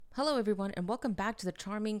Hello, everyone, and welcome back to the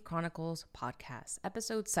Charming Chronicles podcast,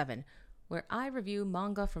 episode 7, where I review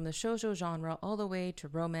manga from the shoujo genre all the way to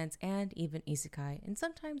romance and even isekai, and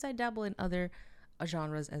sometimes I dabble in other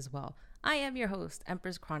genres as well. I am your host,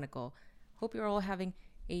 Empress Chronicle. Hope you're all having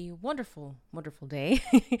a wonderful, wonderful day,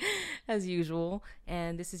 as usual,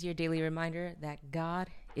 and this is your daily reminder that God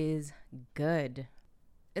is good.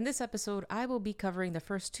 In this episode, I will be covering the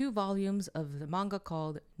first 2 volumes of the manga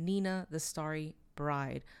called Nina the Starry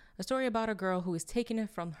Bride, a story about a girl who is taken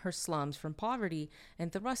from her slums, from poverty,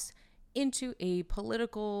 and thrust into a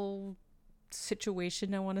political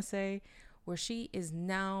situation, I want to say, where she is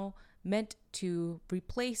now meant to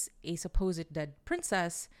replace a supposed dead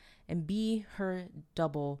princess and be her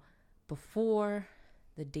double before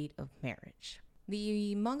the date of marriage.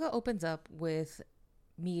 The manga opens up with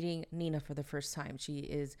meeting Nina for the first time. She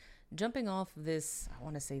is jumping off this, I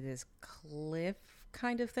want to say this cliff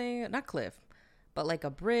kind of thing. Not cliff, but like a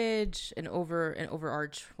bridge, an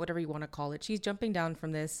overarch, whatever you want to call it. She's jumping down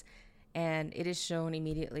from this, and it is shown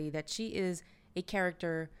immediately that she is a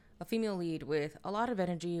character, a female lead with a lot of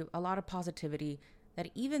energy, a lot of positivity,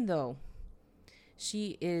 that even though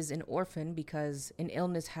she is an orphan because an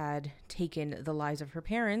illness had taken the lives of her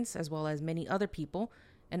parents as well as many other people,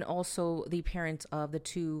 and also the parents of the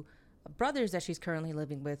 2 brothers that she's currently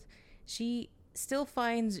living with, she still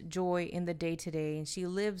finds joy in the day-to-day, and she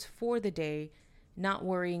lives for the day, not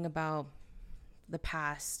worrying about the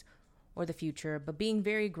past or the future, but being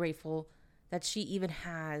very grateful that she even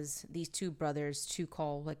has these 2 brothers to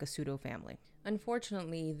call like a pseudo family.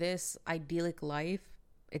 Unfortunately, this idyllic life,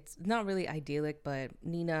 it's not really idyllic, but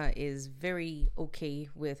Nina is very okay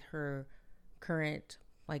with her current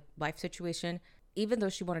life situation. Even though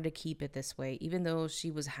she wanted to keep it this way, even though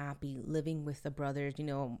she was happy living with the brothers,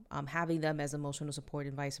 having them as emotional support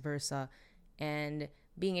and vice versa, and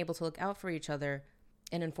being able to look out for each other,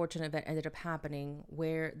 an unfortunate event ended up happening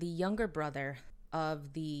where the younger brother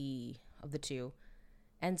of the 2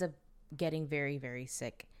 ends up getting very, very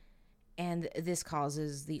sick. And this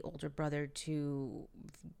causes the older brother to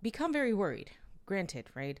become very worried. Granted,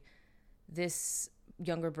 right? This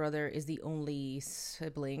younger brother is the only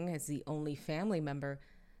sibling, is the only family member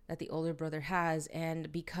that the older brother has.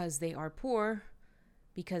 And because they are poor,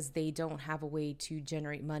 because they don't have a way to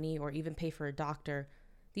generate money or even pay for a doctor,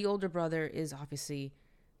 the older brother is obviously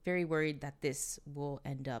very worried that this will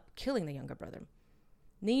end up killing the younger brother.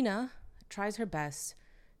 Nina tries her best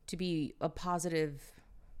to be a positive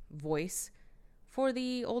voice for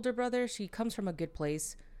the older brother. She comes from a good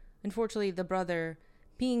place. Unfortunately, the brother,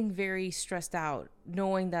 being very stressed out,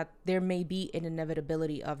 knowing that there may be an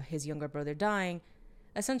inevitability of his younger brother dying,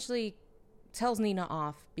 essentially tells Nina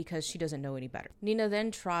off because she doesn't know any better. Nina then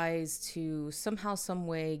tries to somehow, some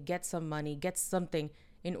way get some money, get something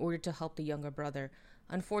in order to help the younger brother.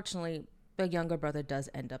 Unfortunately, the younger brother does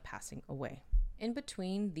end up passing away. In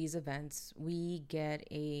between these events, we get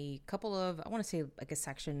a couple of, I want to say like a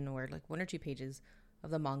section or like 1 or 2 pages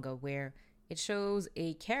of the manga where it shows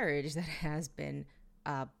a carriage that has been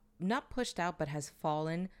not pushed out, but has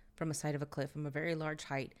fallen from a side of a cliff from a very large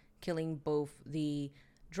height, killing both the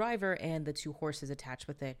driver and the 2 horses attached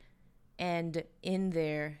with it. And in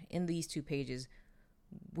these 2 pages,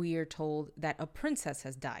 we are told that a princess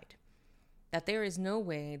has died, that there is no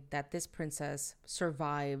way that this princess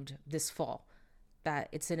survived this fall, that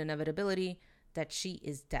it's an inevitability that she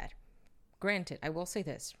is dead. Granted, I will say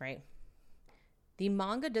this, right? The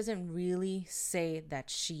manga doesn't really say that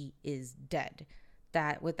she is dead,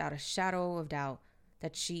 that without a shadow of doubt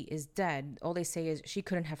that she is dead. All they say is she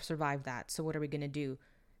couldn't have survived that, so what are we going to do?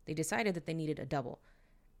 They decided that they needed a double.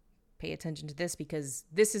 Pay attention to this because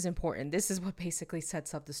this is important. This is what basically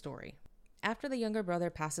sets up the story. After the younger brother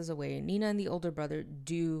passes away, Nina and the older brother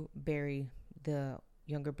do bury the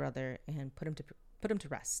younger brother and put him to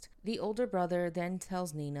rest. The older brother then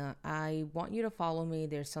tells Nina, I want you to follow me.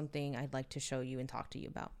 There's something I'd like to show you and talk to you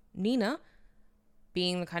about. Nina,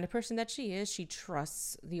 being the kind of person that she is, she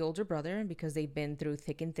trusts the older brother because they've been through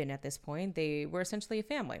thick and thin at this point. They were essentially a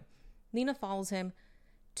family. Nina follows him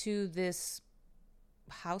to this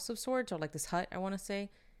house of sorts, or like this hut, I want to say,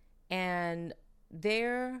 and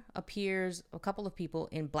there appears a couple of people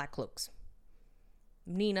in black cloaks.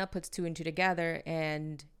 Nina puts 2 and 2 together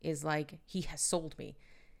and is like, he has sold me.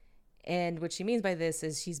 And what she means by this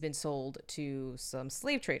is she's been sold to some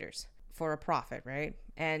slave traders for a profit, right?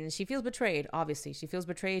 And she feels betrayed, obviously. She feels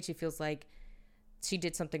betrayed. She feels like she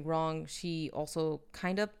did something wrong. She also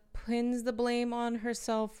kind of pins the blame on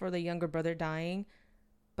herself for the younger brother dying.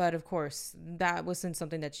 But of course, that wasn't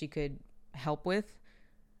something that she could help with.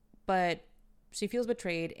 But she feels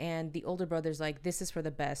betrayed, and the older brother's like, this is for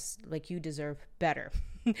the best, like you deserve better.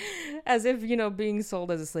 As if, being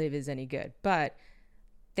sold as a slave is any good. But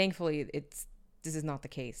thankfully this is not the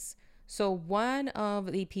case. So one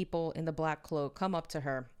of the people in the black cloak come up to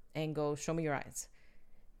her and go, show me your eyes.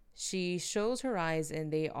 She shows her eyes,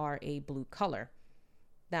 and they are a blue color.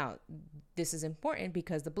 Now, this is important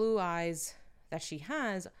because the blue eyes that she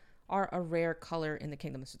has are a rare color in the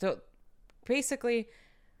kingdom. So basically,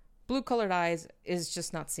 blue colored eyes is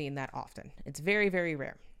just not seen that often. It's very, very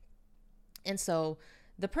rare. And so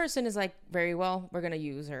the person is like, very well, we're going to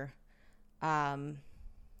use her.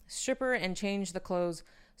 Strip her and change the clothes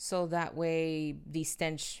so that way the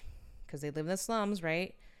stench, because they live in the slums,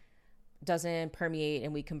 right, doesn't permeate,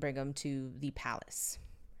 and we can bring them to the palace.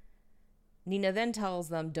 Nina then tells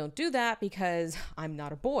them, don't do that because I'm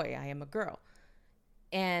not a boy, I am a girl.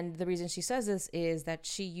 And the reason she says this is that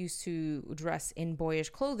she used to dress in boyish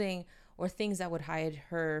clothing or things that would hide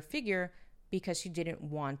her figure because she didn't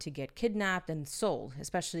want to get kidnapped and sold,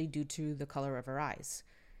 especially due to the color of her eyes.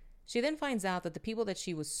 She then finds out that the people that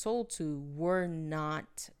she was sold to were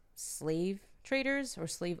not slave traders or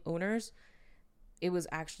slave owners. It was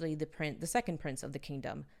actually the second prince of the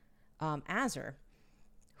kingdom, Azur,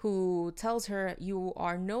 who tells her, you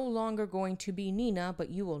are no longer going to be Nina, but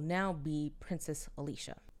you will now be Princess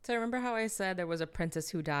Alicia. So remember how I said there was a princess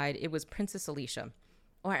who died? It was Princess Alicia,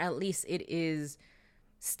 or at least it is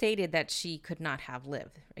stated that she could not have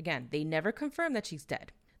lived. Again, they never confirm that she's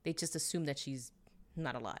dead. They just assume that she's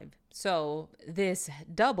not alive. So this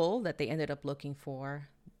double that they ended up looking for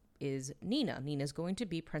is Nina. Nina's going to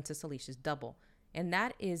be Princess Alicia's double. And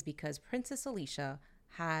that is because Princess Alicia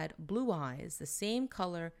had blue eyes, the same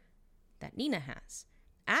color that Nina has.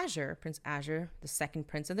 Azur, Prince Azur, the second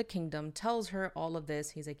prince of the kingdom, tells her all of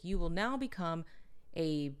this. He's like, you will now become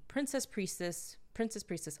a Princess Priestess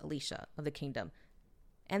Alicia of the kingdom.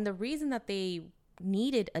 And the reason that they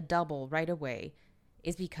needed a double right away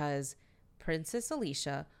is because Princess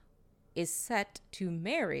Alicia is set to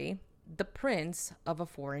marry the prince of a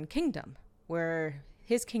foreign kingdom, where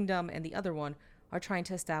his kingdom and the other one are trying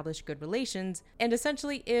to establish good relations. And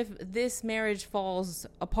essentially, if this marriage falls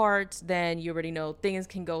apart, then you already know things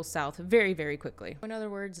can go south very, very quickly. In other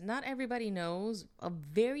words, not everybody knows, a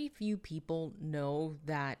very few people know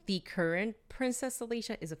that the current Princess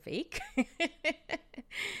Alicia is a fake.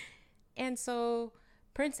 And so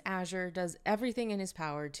Prince Azur does everything in his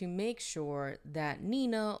power to make sure that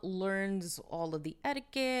Nina learns all of the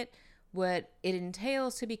etiquette, what it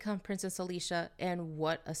entails to become Princess Alicia, and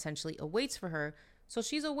what essentially awaits for her. So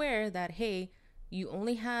she's aware that, hey, you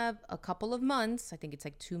only have a couple of months, I think it's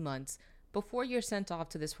like 2 months, before you're sent off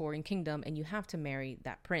to this foreign kingdom, and you have to marry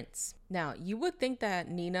that prince. Now, you would think that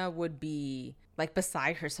Nina would be like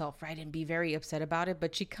beside herself, right, and be very upset about it,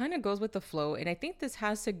 but she kind of goes with the flow. And I think this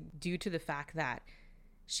has to do to the fact that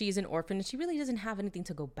she's an orphan and she really doesn't have anything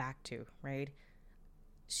to go back to, right?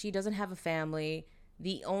 She doesn't have a family.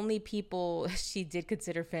 The only people she did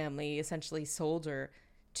consider family essentially sold her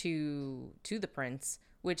to the prince,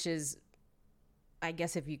 which is, I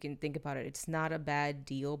guess if you can think about it, it's not a bad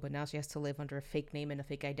deal, but now she has to live under a fake name and a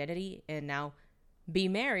fake identity and now be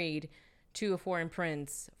married to a foreign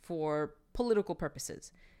prince for political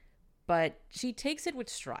purposes. But she takes it with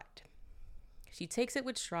stride.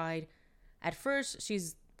 At first,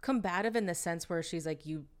 she's combative in the sense where she's like,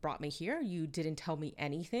 you brought me here, you didn't tell me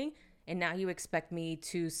anything, and now you expect me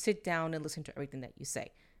to sit down and listen to everything that you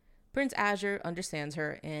say. Prince Azur understands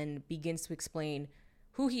her and begins to explain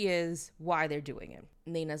who he is, why they're doing it.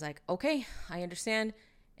 Nina's like, okay, I understand,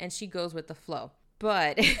 and she goes with the flow.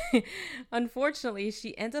 But unfortunately,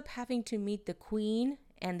 she ends up having to meet the queen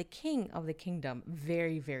and the king of the kingdom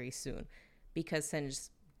very, very soon, because since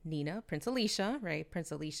Nina, Prince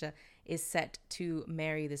Alicia, is set to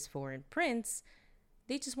marry this foreign prince,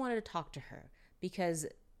 they just wanted to talk to her because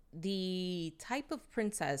the type of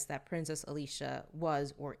princess that Princess Alicia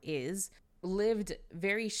was or is lived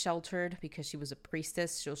very sheltered because she was a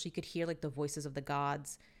priestess, so she could hear like the voices of the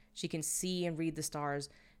gods. She can see and read the stars.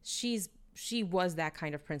 She was that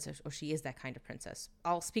kind of princess, or she is that kind of princess.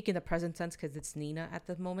 I'll speak in the present tense because it's Nina at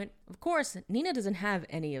the moment. Of course, Nina doesn't have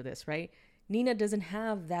any of this, right? Nina doesn't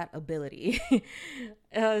have that ability.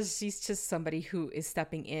 She's just somebody who is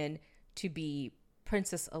stepping in to be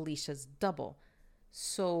Princess Alicia's double.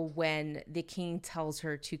 So when the king tells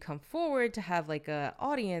her to come forward to have like a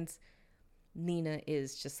audience, Nina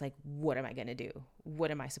is just like, what am I going to do?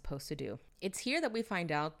 What am I supposed to do? It's here that we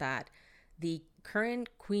find out that the current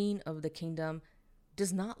queen of the kingdom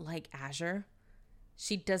does not like Azur.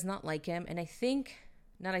 She does not like him. And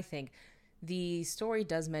the story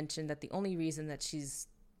does mention that the only reason that she's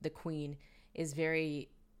the queen is very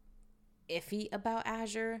iffy about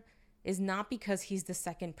Azure is not because he's the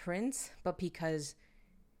second prince, but because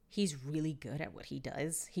he's really good at what he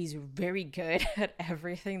does. He's very good at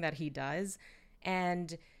everything that he does.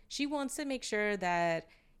 And she wants to make sure that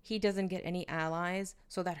he doesn't get any allies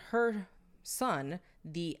so that her son,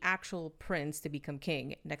 the actual prince to become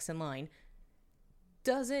king next in line,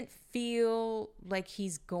 doesn't feel like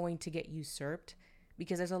he's going to get usurped,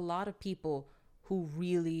 because there's a lot of people who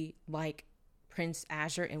really like Prince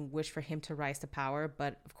Azure and wish for him to rise to power.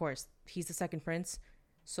 But of course, he's the second prince,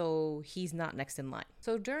 so he's not next in line.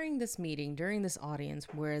 So during this meeting, during this audience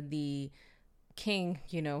where the king,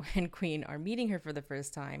 and queen are meeting her for the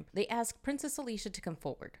first time, they ask Princess Alicia to come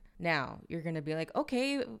forward. Now, you're going to be like,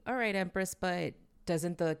 okay, all right, Empress, but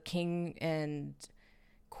doesn't the king and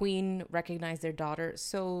queen recognize their daughter?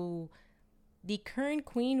 So the current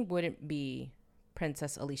queen wouldn't be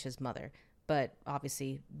Princess Alicia's mother, but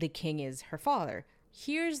obviously the king is her father.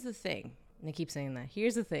 Here's the thing, and I keep saying that.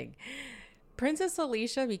 Here's the thing. Princess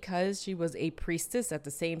Alicia, because she was a priestess at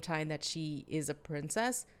the same time that she is a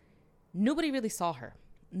princess, nobody really saw her.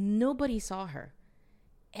 Nobody saw her.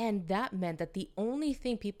 And that meant that the only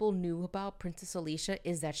thing people knew about Princess Alicia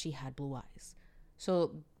is that she had blue eyes.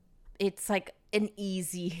 So it's like an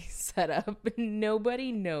easy setup.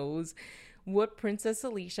 Nobody knows what Princess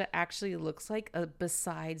Alicia actually looks like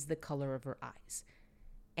besides the color of her eyes.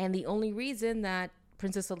 And the only reason that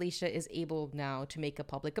Princess Alicia is able now to make a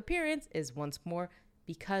public appearance is once more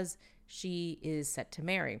because she is set to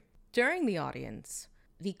marry. During the audience,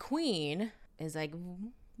 the queen is like,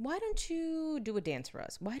 why don't you do a dance for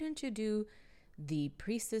us? Why don't you do the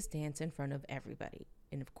priestess dance in front of everybody?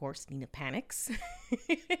 And of course, Nina panics.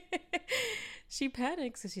 She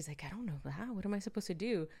panics and she's like, I don't know how. What am I supposed to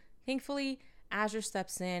do? Thankfully, Azure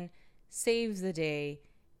steps in, saves the day,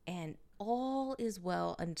 and all is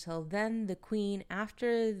well until then the queen,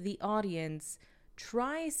 after the audience,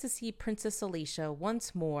 tries to see Princess Alicia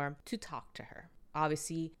once more to talk to her.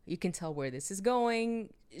 Obviously, you can tell where this is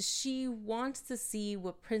going. She wants to see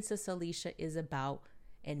what Princess Alicia is about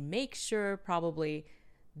and make sure probably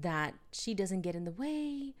that she doesn't get in the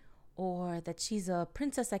way or that she's a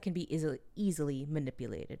princess that can be easily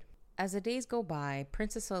manipulated. As the days go by,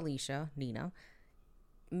 Princess Alicia, Nina,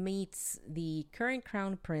 meets the current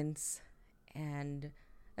crown prince and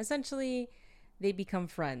essentially they become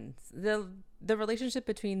friends. The relationship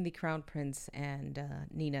between the crown prince and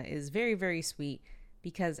Nina is very, very sweet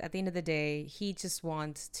because at the end of the day, he just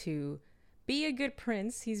wants to be a good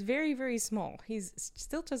prince. He's very, very small. He's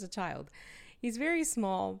still just a child. He's very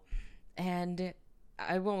small, and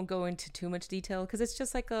I won't go into too much detail because it's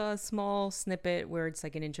just like a small snippet where it's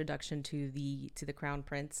like an introduction to the crown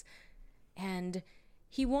prince. And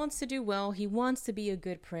he wants to do well. He wants to be a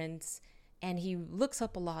good prince, and he looks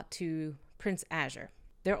up a lot to Prince Azure.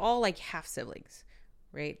 They're all like half siblings,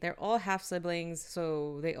 right? They're all half siblings,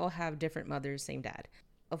 so they all have different mothers, same dad.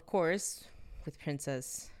 Of course, with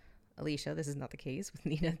Princess Alicia, this is not the case. With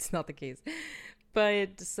Nina, it's not the case.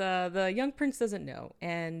 But the young prince doesn't know.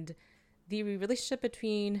 And the relationship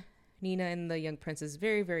between Nina and the young prince is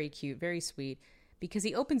very, very cute, very sweet, because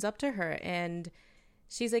he opens up to her and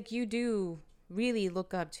she's like, you do really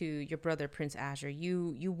look up to your brother, Prince Azure.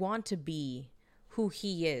 You want to be who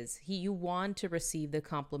he is. You want to receive the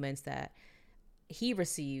compliments that he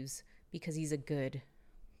receives because he's a good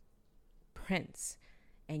prince.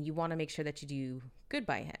 And you want to make sure that you do good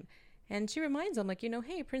by him. And she reminds him, like,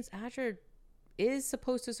 hey, Prince Azure is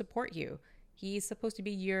supposed to support you. He's supposed to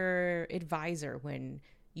be your advisor when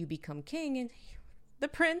you become king. And the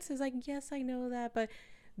prince is like, yes, I know that. But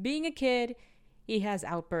being a kid, he has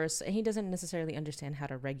outbursts and he doesn't necessarily understand how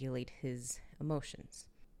to regulate his emotions.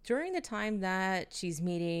 During the time that she's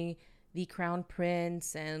meeting the crown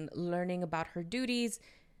prince and learning about her duties,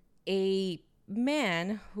 a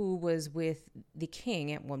man who was with the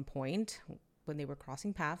king at one point when they were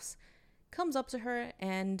crossing paths comes up to her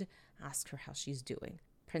and asks her how she's doing.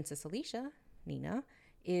 Princess Alicia, Nina,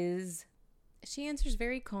 she answers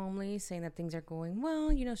very calmly, saying that things are going well.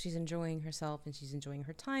 She's enjoying herself and she's enjoying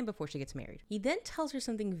her time before she gets married. He then tells her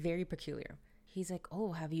something very peculiar. He's like,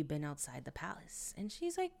 oh, have you been outside the palace? And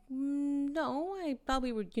she's like, no, I thought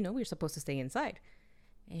we were supposed to stay inside.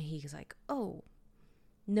 And he's like, oh,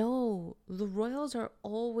 no, the royals are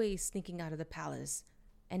always sneaking out of the palace.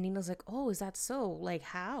 And Nina's like, oh, is that so? Like,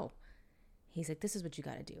 how? He's like, this is what you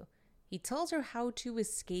got to do. He tells her how to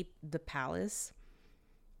escape the palace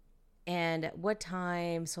and at what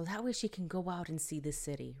time, so that way she can go out and see the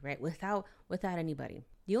city, right? Without anybody.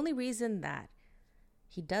 The only reason that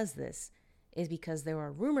he does this is because there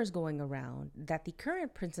are rumors going around that the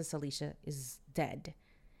current Princess Alicia is dead.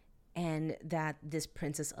 and that this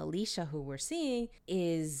Princess Alicia who we're seeing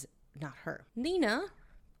is not her. Nina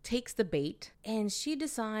takes the bait and she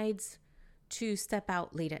decides to step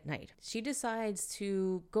out late at night. She decides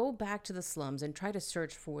to go back to the slums and try to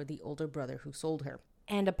search for the older brother who sold her.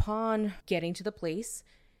 And upon getting to the place,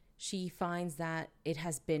 she finds that it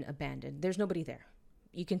has been abandoned. There's nobody there.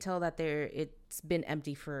 You can tell that it's been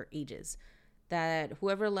empty for ages. That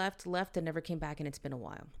whoever left and never came back, and it's been a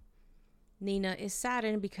while. Nina is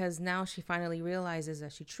saddened because now she finally realizes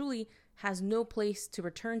that she truly has no place to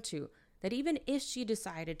return to. That even if she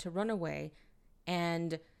decided to run away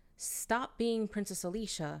and stop being Princess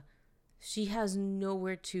Alicia, she has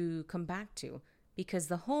nowhere to come back to because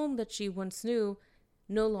the home that she once knew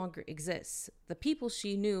no longer exists. The people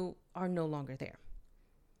she knew are no longer there.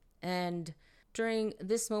 And during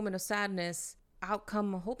this moment of sadness, out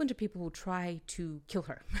come a whole bunch of people who try to kill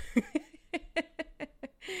her.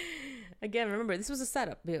 Again, remember, this was a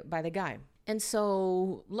setup by the guy. And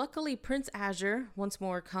so luckily, Prince Azure once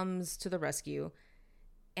more comes to the rescue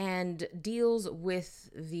and deals with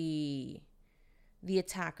the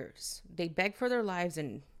attackers. They beg for their lives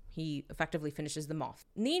and he effectively finishes them off.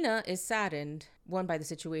 Nina is saddened, one, by the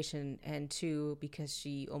situation, and two, because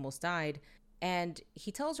she almost died. And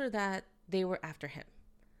he tells her that they were after him.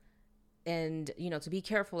 And, to be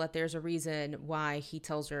careful, that there's a reason why he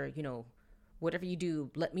tells her, whatever you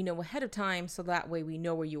do, let me know ahead of time so that way we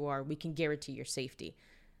know where you are. We can guarantee your safety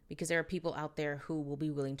because there are people out there who will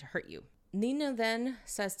be willing to hurt you. Nina then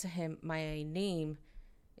says to him, my name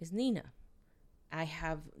is Nina. I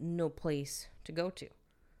have no place to go to.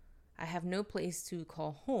 I have no place to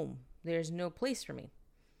call home. There's no place for me.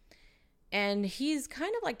 And he's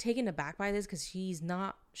kind of like taken aback by this because he's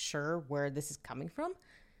not sure where this is coming from.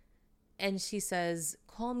 And she says,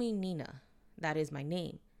 call me Nina. That is my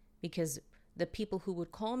name. Because the people who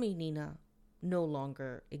would call me Nina no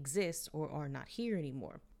longer exist or are not here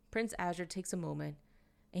anymore. Prince Azure takes a moment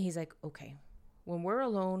and he's like, okay, when we're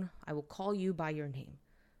alone, I will call you by your name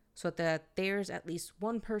so that there's at least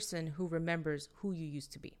one person who remembers who you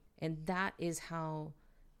used to be. And that is how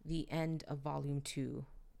the end of volume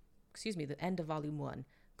 1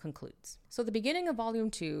 concludes. So the beginning of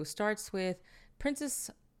volume 2 starts with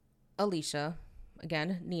Princess Alicia,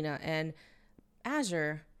 again, Nina, and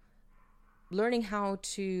Azure learning how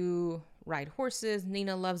to ride horses.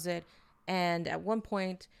 Nina loves it. And at one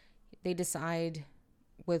point, they decide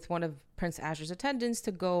with one of Prince Azure's attendants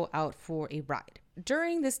to go out for a ride.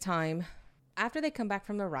 During this time, after they come back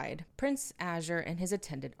from the ride, Prince Azure and his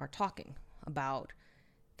attendant are talking about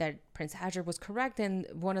that Prince Azure was correct and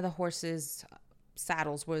one of the horses'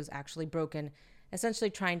 saddles was actually broken, essentially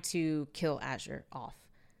trying to kill Azure off.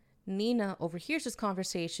 Nina overhears this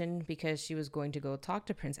conversation because she was going to go talk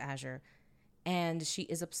to Prince Azure, and she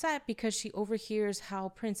is upset because she overhears how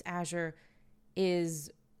Prince Azure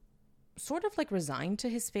is sort of like resigned to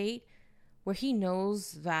his fate, where he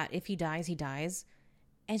knows that if he dies, he dies,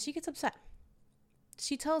 and she gets upset.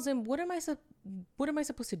 She tells him, what am I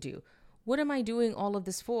supposed to do? What am I doing all of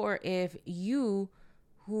this for if you,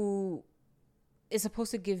 who is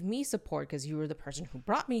supposed to give me support because you were the person who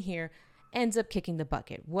brought me here, ends up kicking the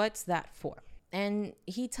bucket? What's that for? And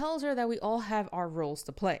he tells her that we all have our roles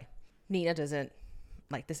to play. Nina doesn't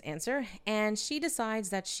like this answer, and she decides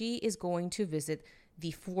that she is going to visit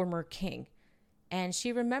the former king. And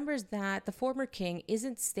she remembers that the former king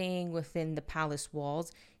isn't staying within the palace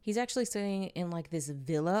walls. He's actually staying in like this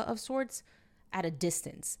villa of sorts at a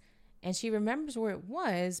distance. And she remembers where it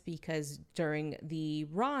was because during the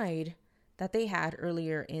ride that they had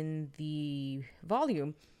earlier in the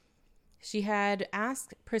volume, she had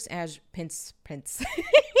asked Prince.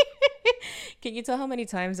 Can you tell how many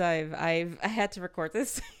times I had to record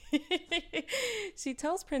this? She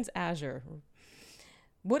tells Prince Azure,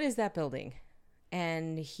 what is that building?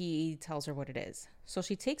 And he tells her what it is. So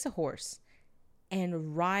she takes a horse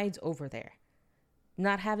and rides over there,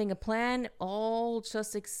 not having a plan.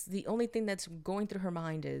 The only thing that's going through her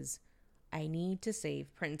mind is, I need to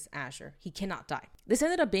save Prince Azure. He cannot die. This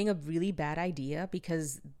ended up being a really bad idea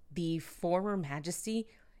because the former majesty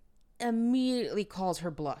immediately calls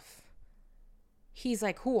her bluff. He's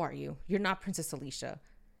like, who are you? You're not Princess Alicia.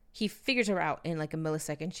 He figures her out in like a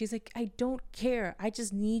millisecond. She's like, I don't care. I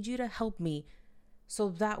just need you to help me so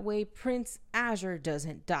that way Prince Azure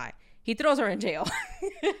doesn't die. He throws her in jail.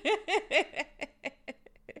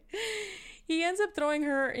 He ends up throwing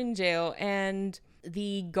her in jail, and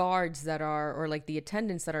the guards or like the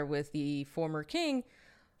attendants that are with the former king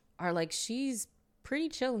are like, she's pretty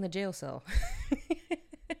chill in the jail cell.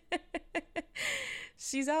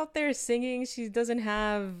 She's out there singing. She's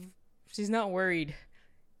not worried.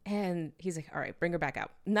 And he's like, all right, bring her back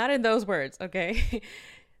out. Not in those words, okay?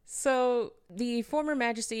 So the former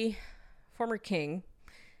majesty, former king,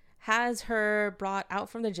 has her brought out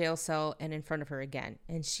from the jail cell and in front of her again.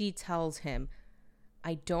 And she tells him,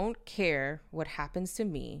 I don't care what happens to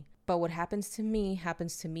me, but what happens to me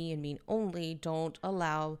and me only. Don't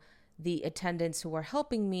allow the attendants who are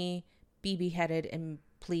helping me be beheaded, and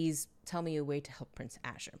please tell me a way to help Prince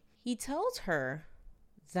Azure. He tells her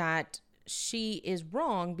that she is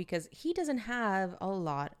wrong because he doesn't have a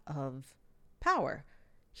lot of power.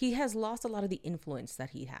 He has lost a lot of the influence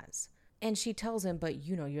that he has. And she tells him, but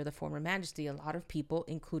you know, you're the former majesty. A lot of people,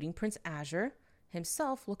 including Prince Azure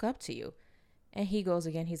himself, look up to you. And he goes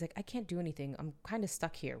again, he's like, I can't do anything. I'm kind of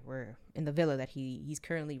stuck here. We're in the villa that he's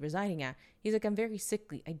currently residing at. He's like, I'm very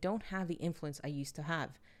sickly. I don't have the influence I used to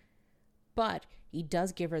have. But he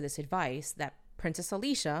does give her this advice that Princess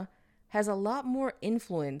Alicia has a lot more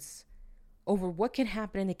influence over what can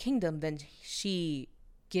happen in the kingdom than she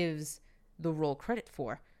gives the role credit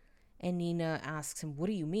for. And Nina asks him, what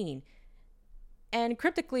do you mean? And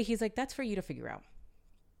cryptically, he's like, that's for you to figure out.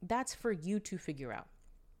 That's for you to figure out.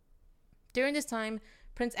 During this time,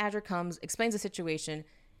 Prince Azure comes, explains the situation,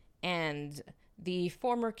 and the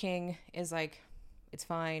former king is like, it's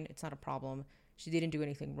fine, it's not a problem. She didn't do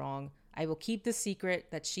anything wrong. I will keep the secret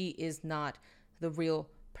that she is not the real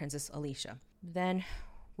Princess Alicia. Then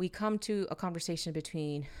we come to a conversation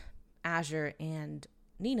between Azure and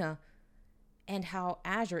Nina, and how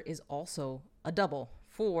Azure is also a double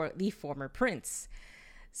for the former prince.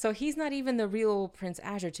 So he's not even the real Prince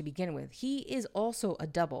Azure to begin with. He is also a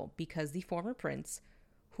double because the former prince,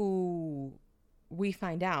 who we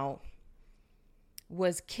find out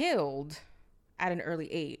was killed at an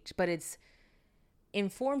early age, but it's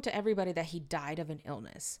informed to everybody that he died of an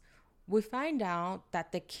illness. We find out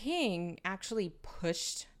that the king actually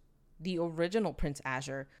pushed the original Prince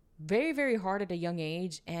Azure very, very hard at a young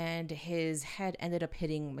age, and his head ended up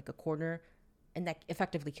hitting like a corner, and that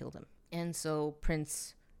effectively killed him. And so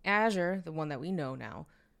Prince Azure, the one that we know now,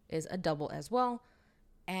 is a double as well.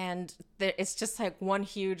 And it's just like one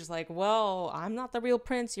huge like, well, I'm not the real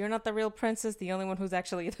prince, you're not the real princess. The only one who's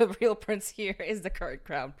actually the real prince here is the current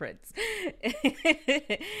crown prince.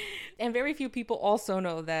 And very few people also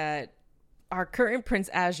know that our current Prince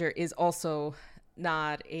Azure is also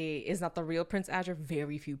not the real Prince Azure.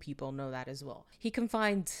 Very few people know that as well. He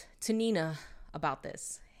confides to Nina about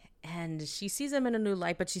this, and she sees him in a new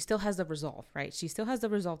light, but she still has the resolve, right? She still has the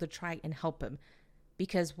resolve to try and help him,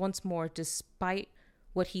 because once more, despite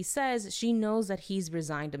what he says, she knows that he's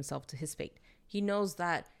resigned himself to his fate. He knows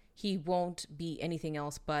that he won't be anything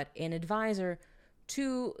else but an advisor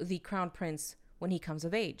to the crown prince when he comes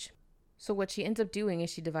of age. So what she ends up doing is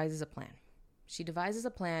she devises a plan.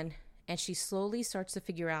 And she slowly starts to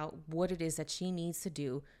figure out what it is that she needs to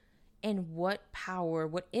do and what power,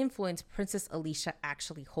 what influence Princess Alicia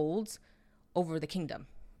actually holds over the kingdom.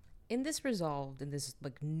 In this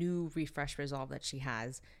like new refresh resolve that she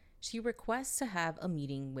has, she requests to have a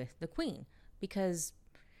meeting with the queen, because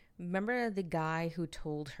remember the guy who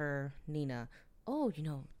told her, Nina, oh, you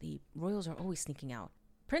know, the royals are always sneaking out.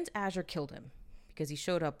 Prince Azure killed him because he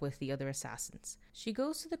showed up with the other assassins. She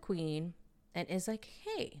goes to the queen and is like,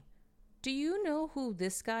 hey, do you know who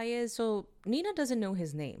this guy is? So Nina doesn't know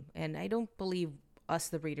his name, and I don't believe us,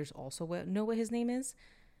 the readers, also know what his name is.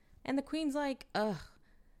 And the queen's like,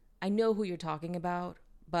 I know who you're talking about,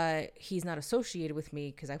 but he's not associated with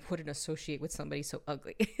me because I wouldn't associate with somebody so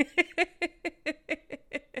ugly.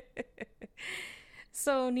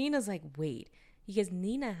 So Nina's like, wait, because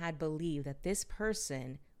Nina had believed that this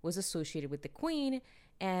person was associated with the queen,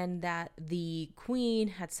 and that the queen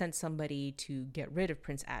had sent somebody to get rid of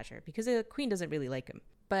Prince Azure because the queen doesn't really like him.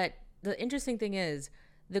 But the interesting thing is,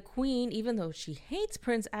 the queen, even though she hates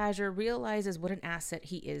Prince Azure, realizes what an asset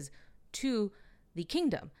he is to the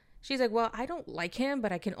kingdom. She's like, well, I don't like him,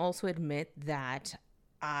 but I can also admit that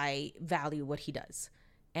I value what he does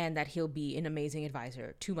and that he'll be an amazing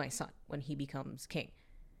advisor to my son when he becomes king.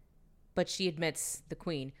 But she admits, the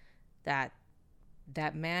queen, that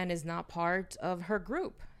that man is not part of her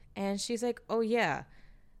group. And she's like, oh yeah,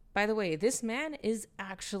 by the way, this man is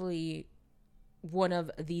actually one of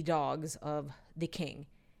the dogs of the king.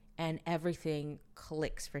 And everything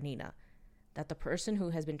clicks for Nina, that the person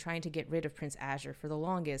who has been trying to get rid of Prince Azure for the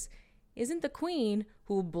longest isn't the queen,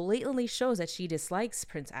 who blatantly shows that she dislikes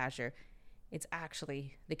Prince Azure. It's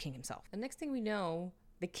actually the king himself. The next thing we know,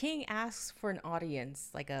 the king asks for an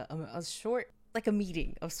audience, like a short, like a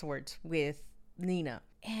meeting of sorts with Nina.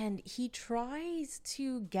 And he tries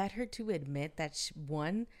to get her to admit that,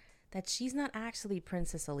 one, that she's not actually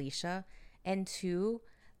Princess Alicia, and two,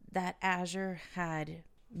 that Azure had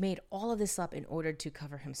made all of this up in order to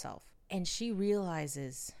cover himself. And she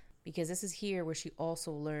realizes, because this is here where she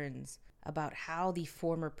also learns about how the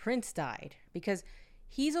former prince died, because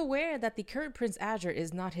he's aware that the current Prince Azure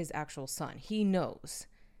is not his actual son. He knows,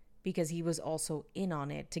 because he was also in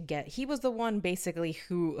on it he was the one basically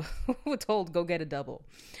who told go get a double.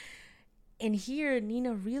 And here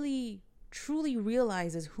Nina really truly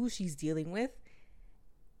realizes who she's dealing with,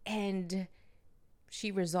 and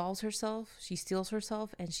she resolves herself, she steels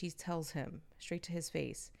herself, and she tells him straight to his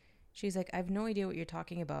face. She's like, I have no idea what you're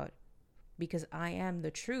talking about, because I am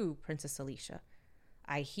the true Princess Alicia.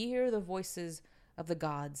 I hear the voices of the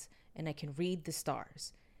gods and I can read the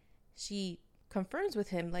stars. She confirms with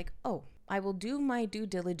him like, oh, I will do my due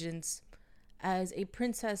diligence as a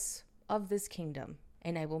princess of this kingdom,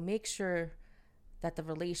 and I will make sure that the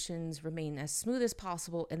relations remain as smooth as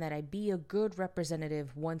possible and that I be a good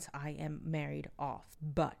representative once I am married off.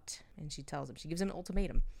 But, and she tells him, she gives him an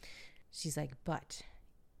ultimatum. She's like, but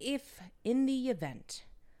if in the event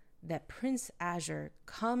that Prince Azure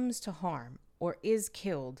comes to harm or is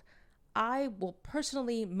killed, I will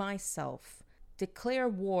personally myself declare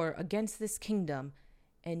war against this kingdom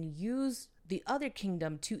and use the other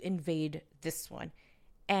kingdom to invade this one.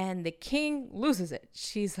 And the king loses it.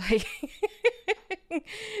 She's like,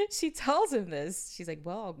 she tells him this. She's like,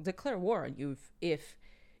 well, I'll declare war on you if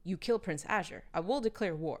you kill Prince Azure. I will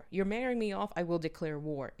declare war. You're marrying me off. I will declare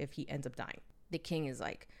war if he ends up dying. The king is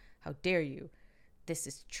like, how dare you? This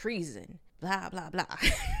is treason. Blah, blah, blah.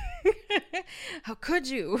 How could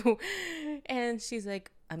you? And she's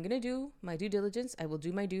like, I'm going to do my due diligence. I will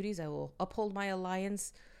do my duties. I will uphold my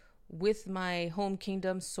alliance with my home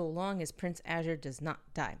kingdom so long as Prince Azure does not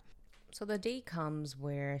die. So the day comes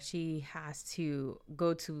where she has to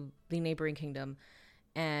go to the neighboring kingdom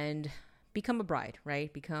and become a bride,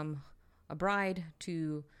 right? Become a bride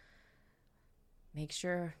to make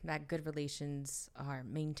sure that good relations are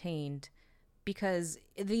maintained. Because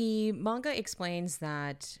the manga explains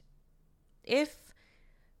that if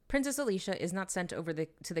Princess Alicia is not sent over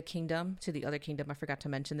to the other kingdom, I forgot to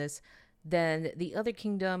mention this, then the other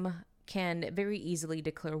kingdom can very easily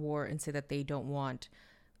declare war and say that they don't want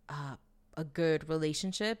a good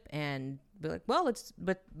relationship and be like, well,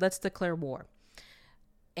 let's declare war.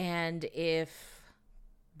 And if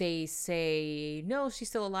they say, no, she's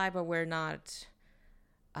still alive, but we're not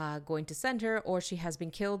going to send her, or she has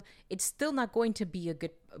been killed, it's still not going to be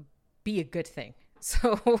a good thing.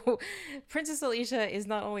 So Princess Alicia is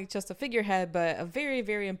not only just a figurehead, but a very,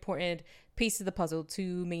 very important piece of the puzzle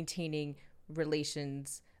to maintaining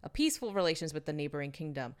relations, a peaceful relations with the neighboring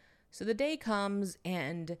kingdom. So the day comes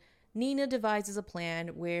and Nina devises a plan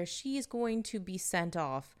where she is going to be sent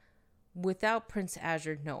off without Prince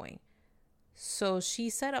Azure knowing. So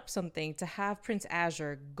she set up something to have Prince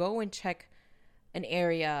Azure go and check an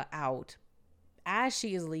area out as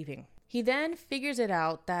she is leaving. He then figures it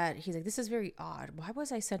out that he's like, this is very odd. Why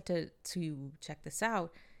was I sent to check this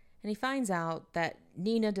out? And he finds out that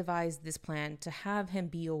Nina devised this plan to have him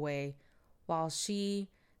be away while she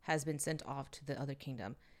has been sent off to the other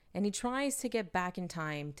kingdom. And he tries to get back in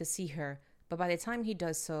time to see her, but by the time he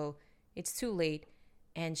does so, it's too late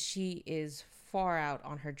and she is far out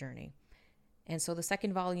on her journey. And so the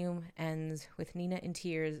second volume ends with Nina in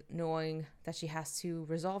tears, knowing that she has to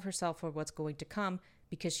resolve herself for what's going to come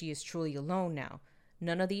because she is truly alone now.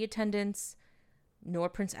 None of the attendants nor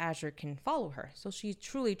Prince Azure can follow her. So she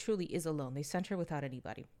truly, truly is alone. They sent her without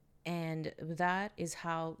anybody. And that is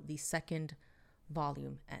how the second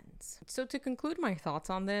volume ends. So to conclude my thoughts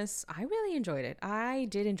on this, I really enjoyed it. I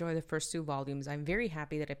did enjoy the first two volumes. I'm very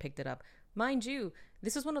happy that I picked it up. Mind you,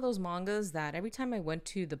 this is one of those mangas that every time I went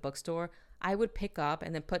to the bookstore, I would pick up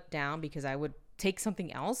and then put down because I would take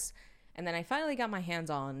something else. And then I finally got my hands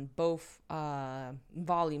on both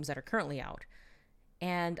volumes that are currently out.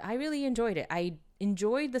 And I really enjoyed it. I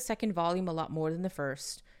enjoyed the second volume a lot more than the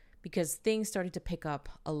first because things started to pick up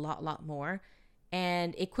a lot more.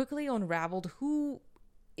 And it quickly unraveled who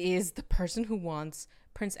is the person who wants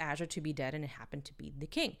Prince Azure to be dead, and it happened to be the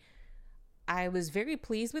king. I was very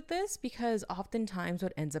pleased with this because oftentimes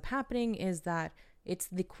what ends up happening is that it's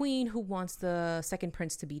the queen who wants the second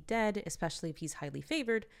prince to be dead, especially if he's highly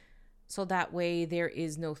favored. So that way there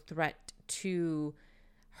is no threat to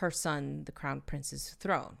her son, the crown prince's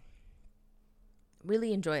throne.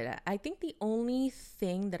 Really enjoyed it. I think the only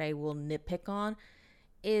thing that I will nitpick on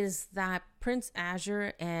is that Prince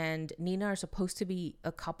Azure and Nina are supposed to be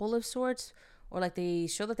a couple of sorts, or like they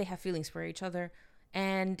show that they have feelings for each other.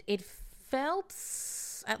 And it felt,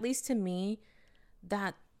 at least to me,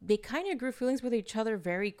 that they kind of grew feelings with each other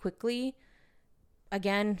very quickly.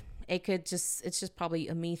 Again, it's just probably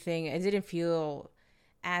a me thing. I didn't feel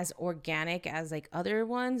as organic as like other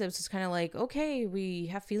ones. It was just kind of like, okay, we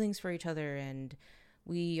have feelings for each other and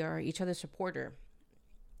we are each other's supporter,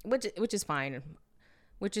 which is fine.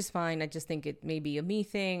 Which is fine. I just think it may be a me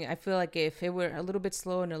thing. I feel like if it were a little bit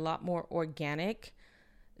slow and a lot more organic,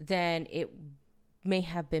 then it may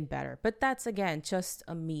have been better. But that's, again, just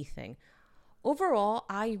a me thing. Overall,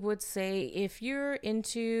 I would say if you're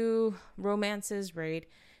into romances, right?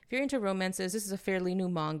 If you're into romances, this is a fairly new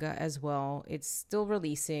manga as well. It's still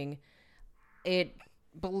releasing. I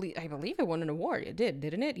believe it won an award. It did,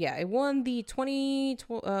 didn't it? Yeah, it won the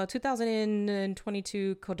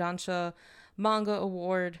 2022 Kodansha Manga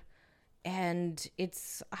Award, and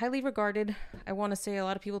it's highly regarded. I want to say a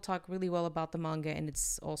lot of people talk really well about the manga, and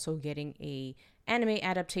it's also getting a anime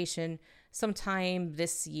adaptation sometime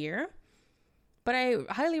this year. But I was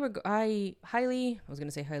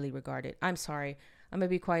gonna say highly regarded. I'm sorry. I'm gonna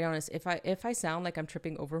be quite honest. If I sound like I'm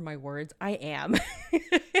tripping over my words, I am.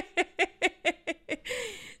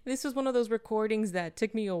 This was one of those recordings that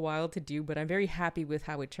took me a while to do, but I'm very happy with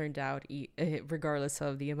how it turned out, regardless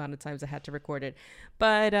of the amount of times I had to record it.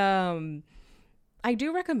 But I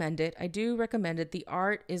do recommend it. The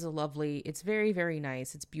art is lovely. It's very, very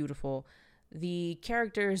nice. It's beautiful. The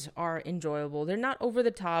characters are enjoyable. They're not over the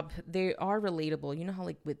top. They are relatable. You know how,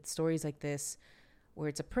 like, with stories like this, where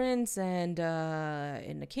it's a prince and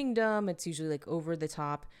in a kingdom, it's usually like over the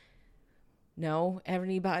top. No,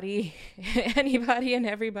 anybody and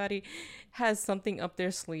everybody has something up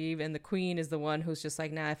their sleeve, and the queen is the one who's just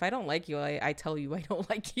like, nah, if I don't like you, I tell you I don't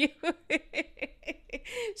like you.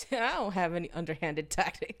 I don't have any underhanded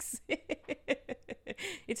tactics.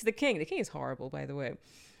 It's the king. The king is horrible, by the way.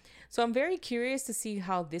 So I'm very curious to see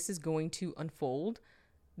how this is going to unfold,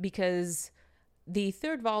 because the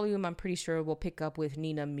third volume, I'm pretty sure, will pick up with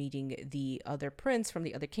Nina meeting the other prince from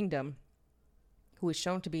the other kingdom, who is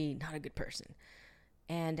shown to be not a good person.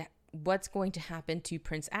 And what's going to happen to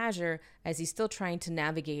Prince Azure as he's still trying to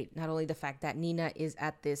navigate not only the fact that Nina is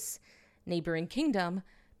at this neighboring kingdom,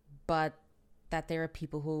 but that there are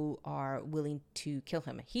people who are willing to kill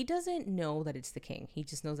him. He doesn't know that it's the king. He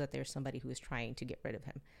just knows that there's somebody who is trying to get rid of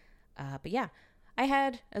him. But yeah, I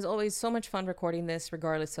had, as always, so much fun recording this,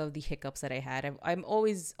 regardless of the hiccups that I had. I'm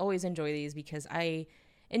always enjoy these because I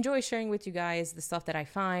enjoy sharing with you guys the stuff that I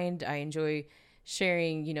find. I enjoy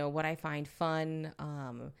sharing, what I find fun.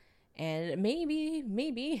 And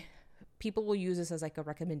maybe people will use this as like a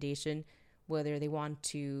recommendation, whether they want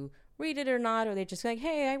to read it or not, or they're just like,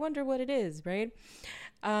 hey, I wonder what it is, right?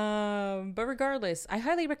 But regardless, I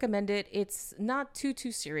highly recommend it. It's not too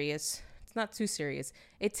serious. It's not too serious.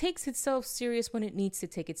 It takes itself serious when it needs to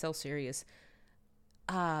take itself serious.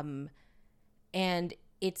 And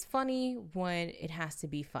it's funny when it has to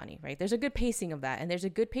be funny, right? There's a good pacing of that, and there's a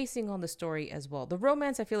good pacing on the story as well. The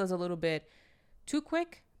romance, I feel, is a little bit too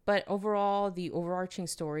quick, but overall, the overarching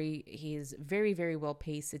story is very, very well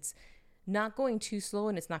paced. It's not going too slow,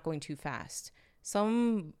 and it's not going too fast.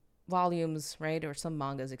 Some volumes, right, or some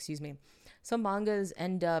mangas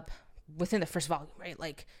end up within the first volume, right?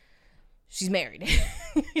 Like, she's married.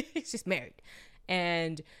 She's married.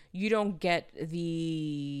 And you don't get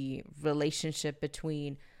the relationship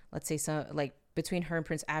between, let's say, between her and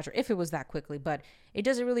Prince Azure, if it was that quickly. But it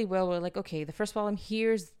does it really well. We're like, okay, the first volume,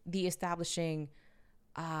 here's the establishing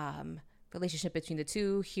relationship between the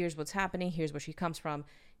two. Here's what's happening. Here's where she comes from.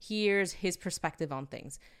 Here's his perspective on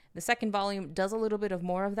things. The second volume does a little bit of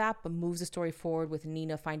more of that, but moves the story forward with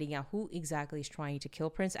Nina finding out who exactly is trying to kill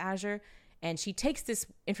Prince Azure. And she takes this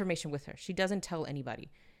information with her. She doesn't tell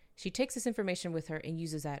anybody. She takes this information with her and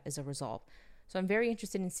uses that as a resolve. So I'm very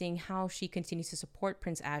interested in seeing how she continues to support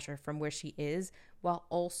Prince Azure from where she is, while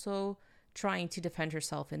also trying to defend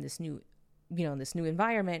herself in this new, in this new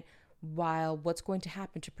environment, while what's going to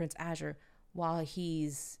happen to Prince Azure while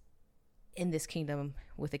he's in this kingdom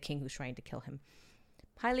with a king who's trying to kill him.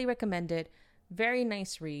 Highly recommend it. Very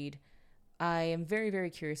nice read. I am very, very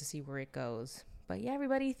curious to see where it goes. But yeah,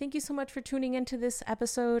 everybody, thank you so much for tuning into this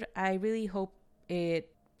episode. I really hope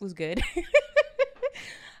it was good.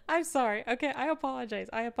 I'm sorry. Okay, I apologize.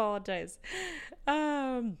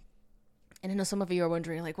 And I know some of you are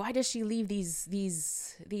wondering, like, why does she leave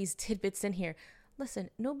these tidbits in here? Listen,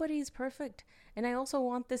 nobody's perfect. And I also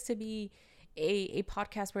want this to be a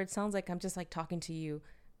podcast where it sounds like I'm just like talking to you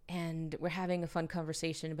and we're having a fun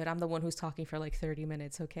conversation, but I'm the one who's talking for like 30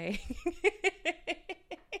 minutes, okay?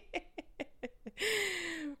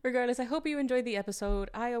 Regardless, I hope you enjoyed the episode.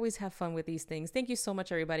 I always have fun with these things. Thank you so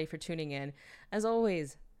much, everybody, for tuning in. As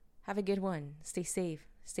always, have a good one. Stay safe,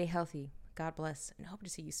 stay healthy. God bless, and I hope to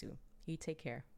see you soon. You take care.